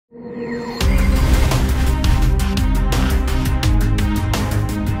How are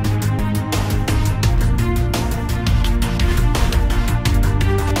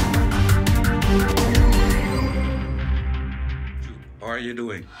you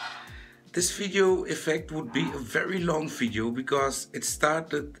doing? This video effect would be a very long video because it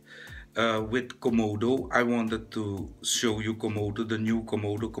started with Komodo. I wanted to show you Komodo, the new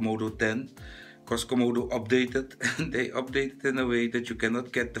Komodo 10, because Komodo updated and they updated in a way that you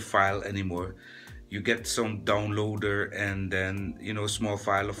cannot get the file anymore. You get some downloader and then, you know, small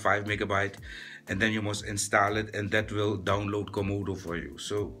file of 5 megabyte, and then you must install it and that will download Komodo for you.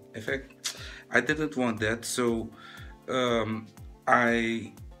 So in fact, I didn't want that, so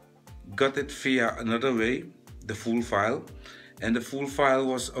I got it via another way, the full file, and the full file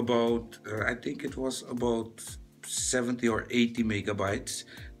was about I think it was about 70 or 80 megabytes,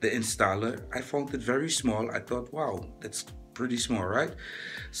 the installer. I found it very small. I thought, wow, that's pretty small, right?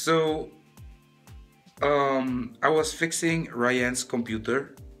 So I was fixing Ryan's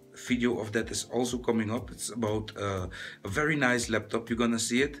computer. Video of that is also coming up. It's about a very nice laptop. You're gonna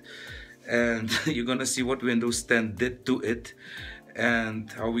see it, and you're gonna see what Windows 10 did to it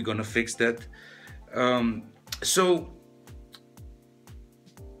and how we're gonna fix that. So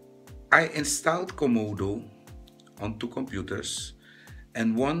I installed Komodo on 2 computers,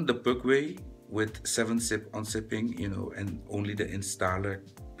 and one the pug way with 7-zip unzipping, you know, and only the installer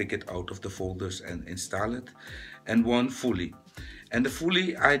pick it out of the folders and install it, and one fully. And the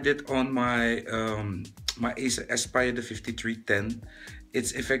fully I did on my my Acer Aspire, the 5310.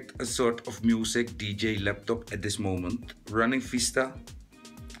 It's in fact a sort of music DJ laptop at this moment, running Vista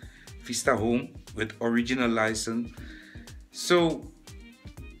Home with original license. So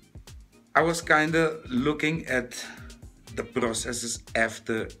I was kind of looking at the processes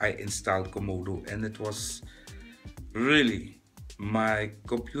after I installed Komodo, and it was really, my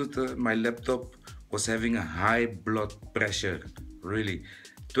computer, my laptop was having a high blood pressure, really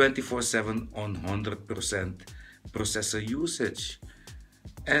 24/7 on 100% processor usage.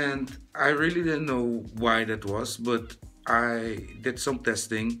 And I really didn't know why that was, but I did some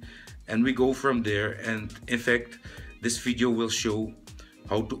testing and we go from there. And in fact, this video will show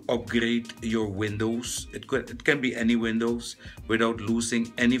how to upgrade your Windows. It can be any Windows without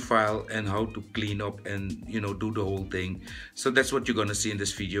losing any file, and how to clean up and, you know, do the whole thing. So that's what you're gonna see in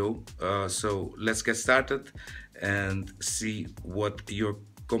this video. So let's get started and see what your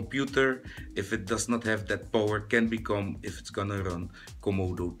computer, if it does not have that power, can become if it's gonna run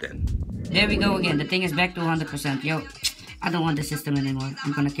Komodo 10. There we go again. The thing is back to 100%. Yo, I don't want the system anymore.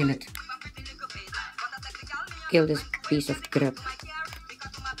 I'm gonna kill it. Kill this piece of crap.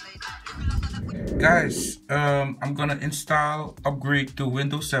 Guys, I'm gonna install upgrade to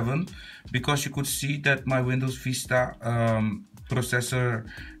Windows 7 because you could see that my Windows Vista processor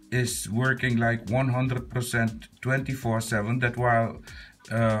is working like 100% 24/7. That while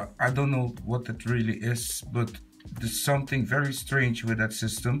I don't know what it really is, but there's something very strange with that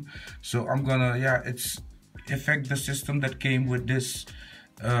system. So I'm gonna, yeah, it's in fact the system that came with this,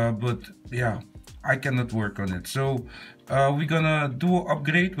 but yeah, I cannot work on it. So we're gonna do an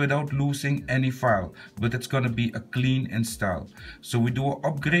upgrade without losing any file, but it's gonna be a clean install. So we do an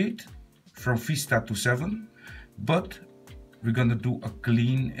upgrade from Vista to 7, but we're gonna do a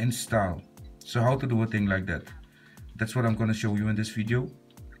clean install. So how to do a thing like that, that's what I'm gonna show you in this video.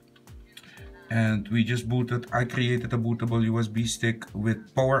 And we just booted, I created a bootable USB stick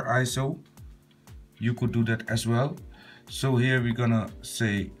with Power ISO. You could do that as well. So here we're gonna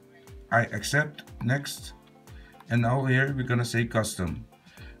say I accept, next, and now here we're gonna say custom.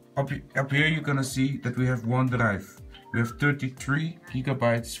 Up here you're gonna see that we have one drive. We have 33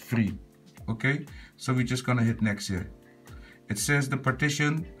 gigabytes free. Okay, so we're just gonna hit next here. It says the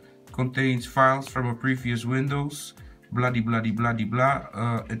partition contains files from a previous Windows, bloody blah.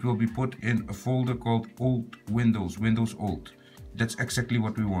 It will be put in a folder called old Windows old. That's exactly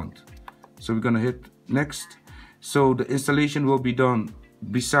what we want. So we're gonna hit next. So the installation will be done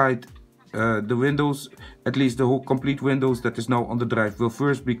beside the Windows, at least the whole complete Windows that is now on the drive will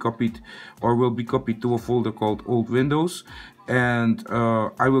first be copied, or will be copied to a folder called old Windows. And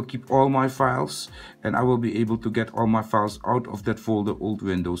I will keep all my files, and I will be able to get all my files out of that folder old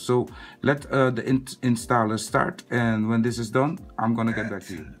Windows. So let the installer start, and when this is done, I'm gonna get back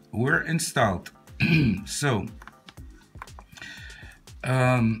to you. We're installed. So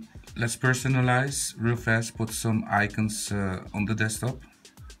let's personalize real fast, put some icons on the desktop.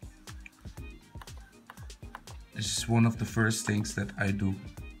 This is one of the first things that I do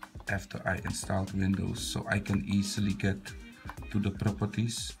after I installed Windows, so I can easily get to the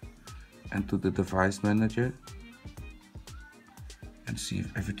properties and to the device manager. and see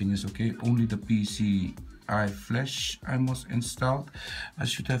if everything is okay. Only the PCI flash I must install. I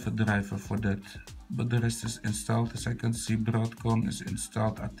should have a driver for that, but the rest is installed. As I can see, Broadcom is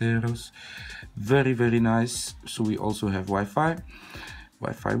installed, Atheros, very nice. So we also have Wi-Fi.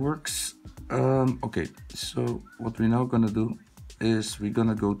 Wi-Fi works. Okay, so what we're now gonna do is we're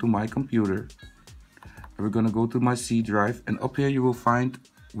gonna go to my computer. We're gonna go to my C drive, and up here you will find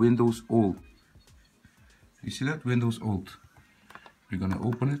Windows Old. You see that? Windows Old. We're gonna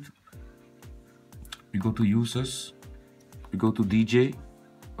open it. We go to users. We go to DJ.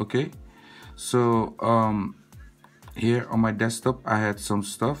 Okay. So here on my desktop I had some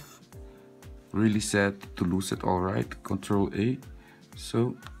stuff. Really sad to lose it. All right. Control A.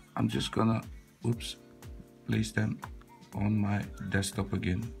 So I'm just gonna place them on my desktop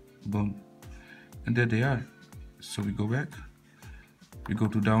again. Boom. And there they are. So we go back. We go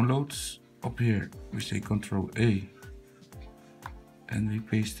to downloads. Up here we say Control A, and we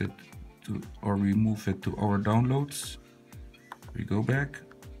paste it to, or we move it to our downloads. We go back,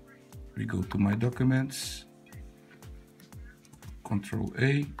 we go to my documents, Control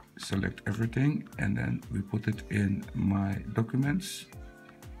A, select everything, and then we put it in my documents.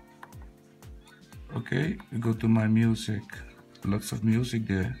 Okay, we go to my music. Lots of music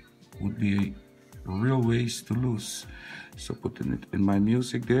there. Would be a real waste to lose. So putting it in my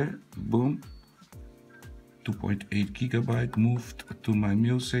music there, boom, 2.8 gigabyte moved to my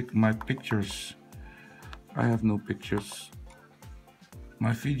music. My pictures, I have no pictures.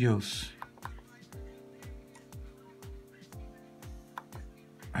 My videos,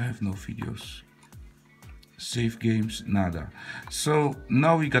 I have no videos. Save games, nada. So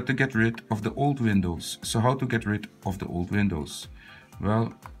now we got to get rid of the old Windows. So how to get rid of the old Windows?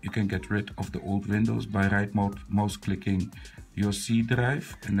 Well, you can get rid of the old Windows by right mouse clicking your C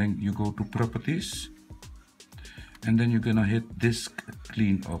drive, and then you go to properties, and then you're gonna hit disk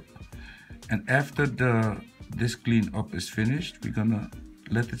cleanup. And after the disk cleanup is finished, we're gonna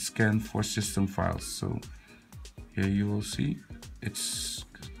let it scan for system files. So here you will see it's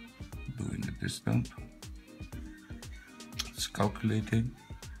doing the disk dump. It's calculating.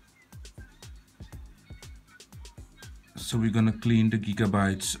 So we're gonna clean the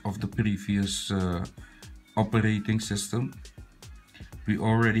gigabytes of the previous operating system. We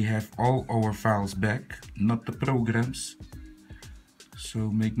already have all our files back, not the programs. So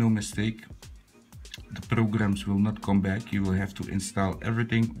make no mistake, the programs will not come back. You will have to install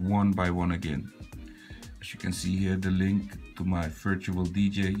everything one by one again. As you can see here, the link to my virtual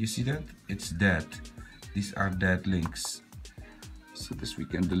DJ, you see that? It's dead. These are dead links. So this we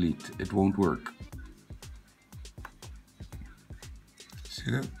can delete, it won't work.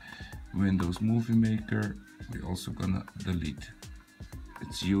 See that? Windows Movie Maker, we're also gonna delete.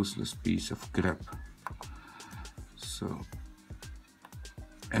 It's useless piece of crap. So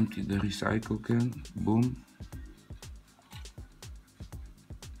empty the recycle can, boom.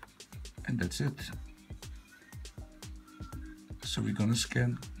 And that's it. So we're gonna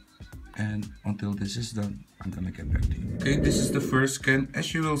scan, and until this is done, I'm gonna get back to you. Okay, this is the first scan.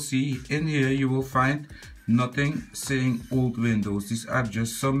 As you will see, in here you will find nothing saying old Windows. These are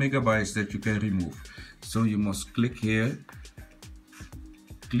just some megabytes that you can remove. So you must click here,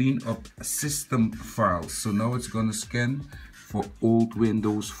 clean up system files. So now it's gonna scan for old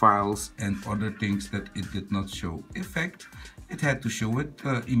Windows files and other things that it did not show. In fact, it had to show it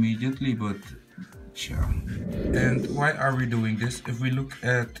immediately, but yeah. And why are we doing this? If we look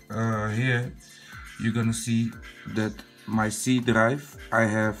at here, you're gonna see that my C drive, I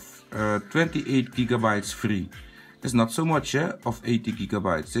have 28 gigabytes free. It's not so much of 80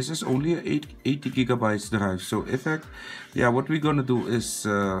 gigabytes. This is only a 80 gigabytes drive. So in fact, yeah, what we're gonna do is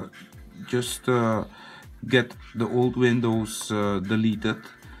just get the old Windows deleted,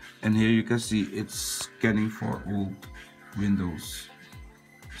 and here you can see it's scanning for old Windows.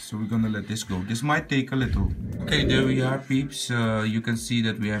 So we're gonna let this go. This might take a little. Okay, there we are, peeps. You can see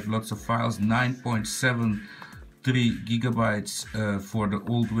that we have lots of files, 9.73 gigabytes for the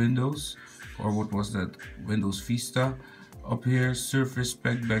old Windows, or what was that, Windows Vista. Up here, Surface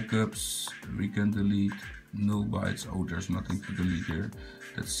Pack backups, we can delete. No bytes. Oh, there's nothing to delete here.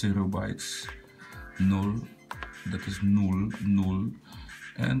 That's 0 bytes. Null, that is null,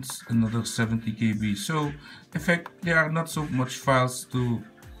 and another 70 KB. So in fact, there are not so much files to.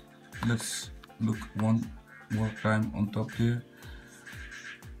 Let's look one more time on top here.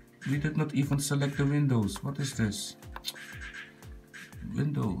 We did not even select the Windows. What is this?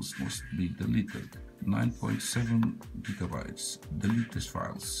 Windows must be deleted. 9.7 gigabytes. Delete these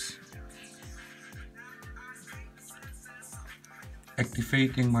files.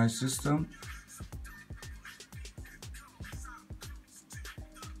 Activating my system.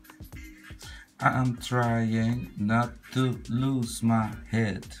 I'm trying not to lose my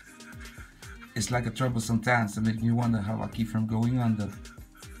head. It's like a trouble sometimes to make me wonder how I keep from going under.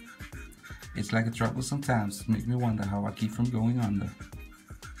 It's like a trouble sometimes to make me wonder how I keep from going under.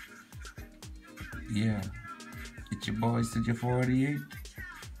 Yeah, it's your boys to your 48.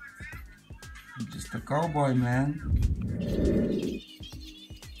 I'm just a cowboy, man.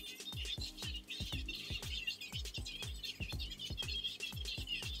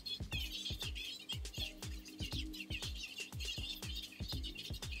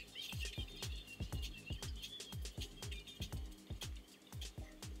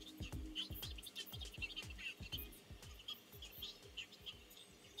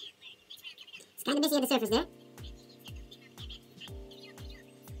 It's kind of messy at the surface there.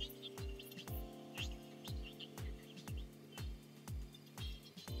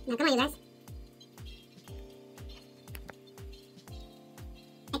 Now come on, you guys.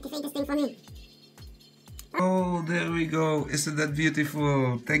 Activate this thing for me. Oh, there we go. Isn't that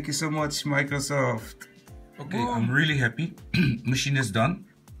beautiful? Thank you so much, Microsoft. Okay, I'm really happy. Machine is done.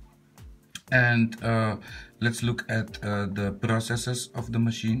 And let's look at the processes of the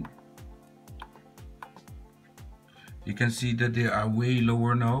machine. You can see that they are way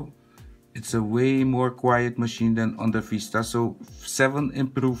lower now. It's a way more quiet machine than under Vista. So 7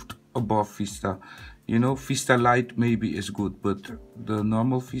 improved above Vista. You know, Vista Lite maybe is good, but the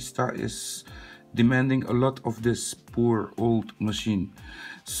normal Vista is demanding a lot of this poor old machine.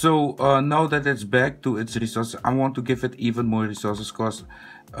 So now that it's back to its resources, I want to give it even more resources because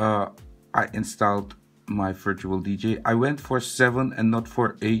I installed my virtual DJ. I went for 7 and not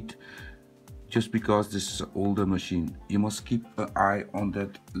for 8. Just because this is an older machine. You must keep an eye on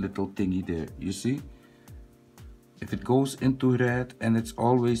that little thingy there. You see? If it goes into red and it's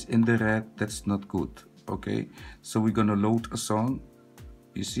always in the red, that's not good. Okay? So we're gonna load a song.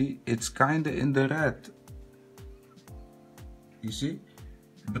 You see? It's kinda in the red. You see?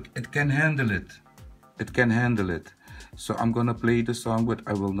 But it can handle it. It can handle it. So I'm gonna play the song, but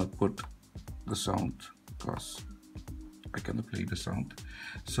I will not put the sound because I cannot play the sound.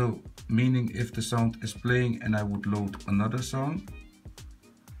 So meaning if the sound is playing and I would load another song,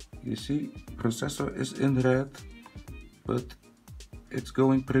 you see, processor is in red, but it's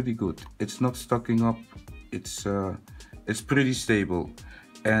going pretty good. It's not stocking up. It's pretty stable.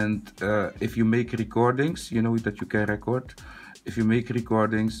 And if you make recordings, you know that you can record. If you make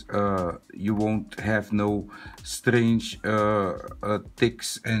recordings, you won't have no strange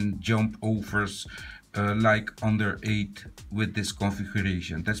ticks and jump overs like under 8 with this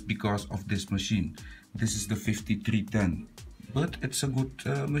configuration. That's because of this machine. This is the 5310, but it's a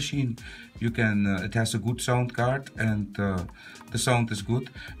good machine. You can it has a good sound card and the sound is good.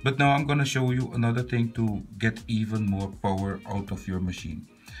 But now I'm gonna show you another thing to get even more power out of your machine.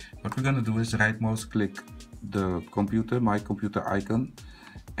 What we're gonna do is right mouse click the computer, my computer icon,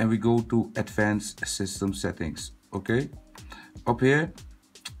 and we go to advanced system settings. Okay, up here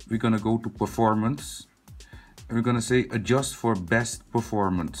we're gonna go to performance and we're gonna say adjust for best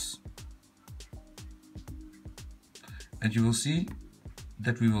performance, and you will see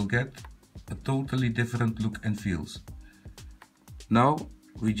that we will get a totally different look and feels. Now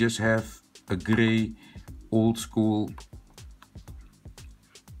we just have a gray old school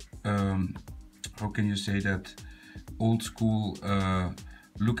how can you say that, old school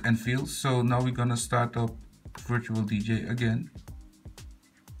look and feel. So now we're gonna start up virtual DJ again,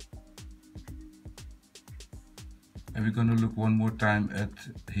 and we're gonna look one more time at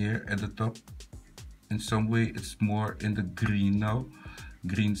here at the top. In some way it's more in the green now,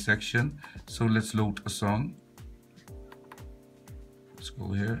 green section. So let's load a song. Let's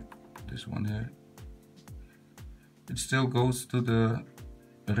go here, this one here. It still goes to the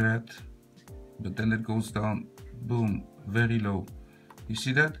red, but then it goes down, boom, very low. You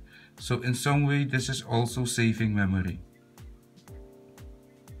see that? So in some way this is also saving memory.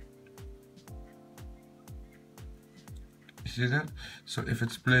 You see that? So if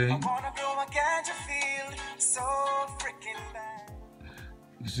it's playing,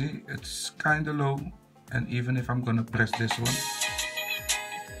 you see it's kind of low, and even if I'm gonna press this one,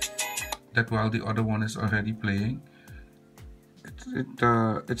 that while the other one is already playing,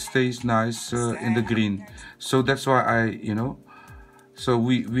 it stays nice in the green. So that's why I, you know, so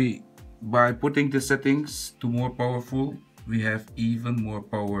we by putting the settings to more powerful, we have even more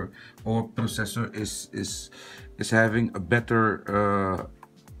power. Our processor is having a better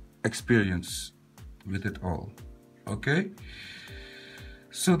experience with it all. Okay,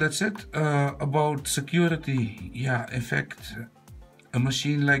 so that's it about security. Yeah, in fact, a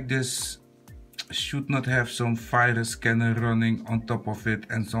machine like this should not have some virus scanner running on top of it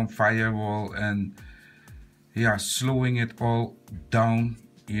and some firewall and yeah, slowing it all down.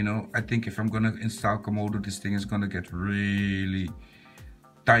 You know, I think if I'm gonna install Komodo, this thing is gonna get really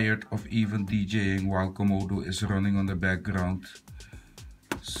tired of even DJing while Komodo is running on the background.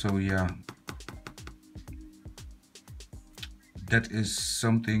 So yeah, that is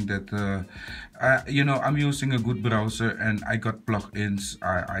something that you know, I'm using a good browser and I got plugins.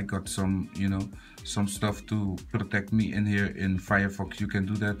 I got some, you know, some stuff to protect me in here in Firefox. You can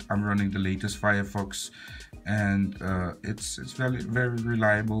do that. I'm running the latest Firefox, and it's very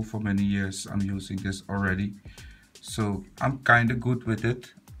reliable. For many years I'm using this already, so I'm kind of good with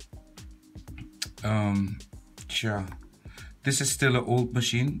it. Yeah, this is still an old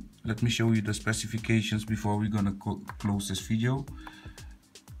machine. Let me show you the specifications before we're gonna close this video.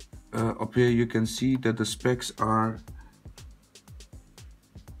 Up here you can see that the specs are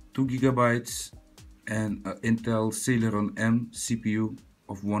 2 GB and Intel Celeron M CPU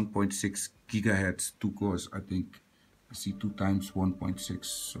of 1.6 GHz, 2 cores. I think I see 2 times 1.6,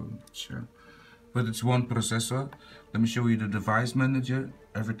 so sure. But it's one processor. Let me show you the device manager.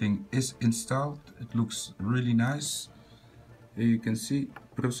 Everything is installed. It looks really nice. Here you can see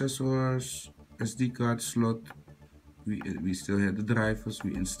processors, SD card slot. We still had the drivers.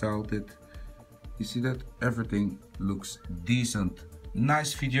 We installed it. You see that everything looks decent.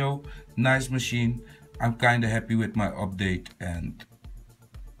 Nice video, nice machine. I'm kind of happy with my update, and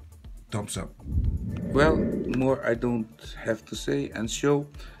thumbs up. Well, more I don't have to say and show.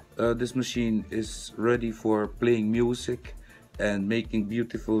 This machine is ready for playing music and making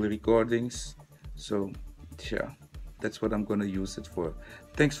beautiful recordings. So yeah, that's what I'm gonna use it for.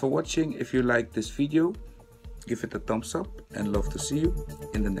 Thanks for watching. If you like this video, give it a thumbs up, and love to see you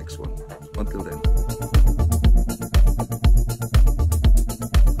in the next one. Until then.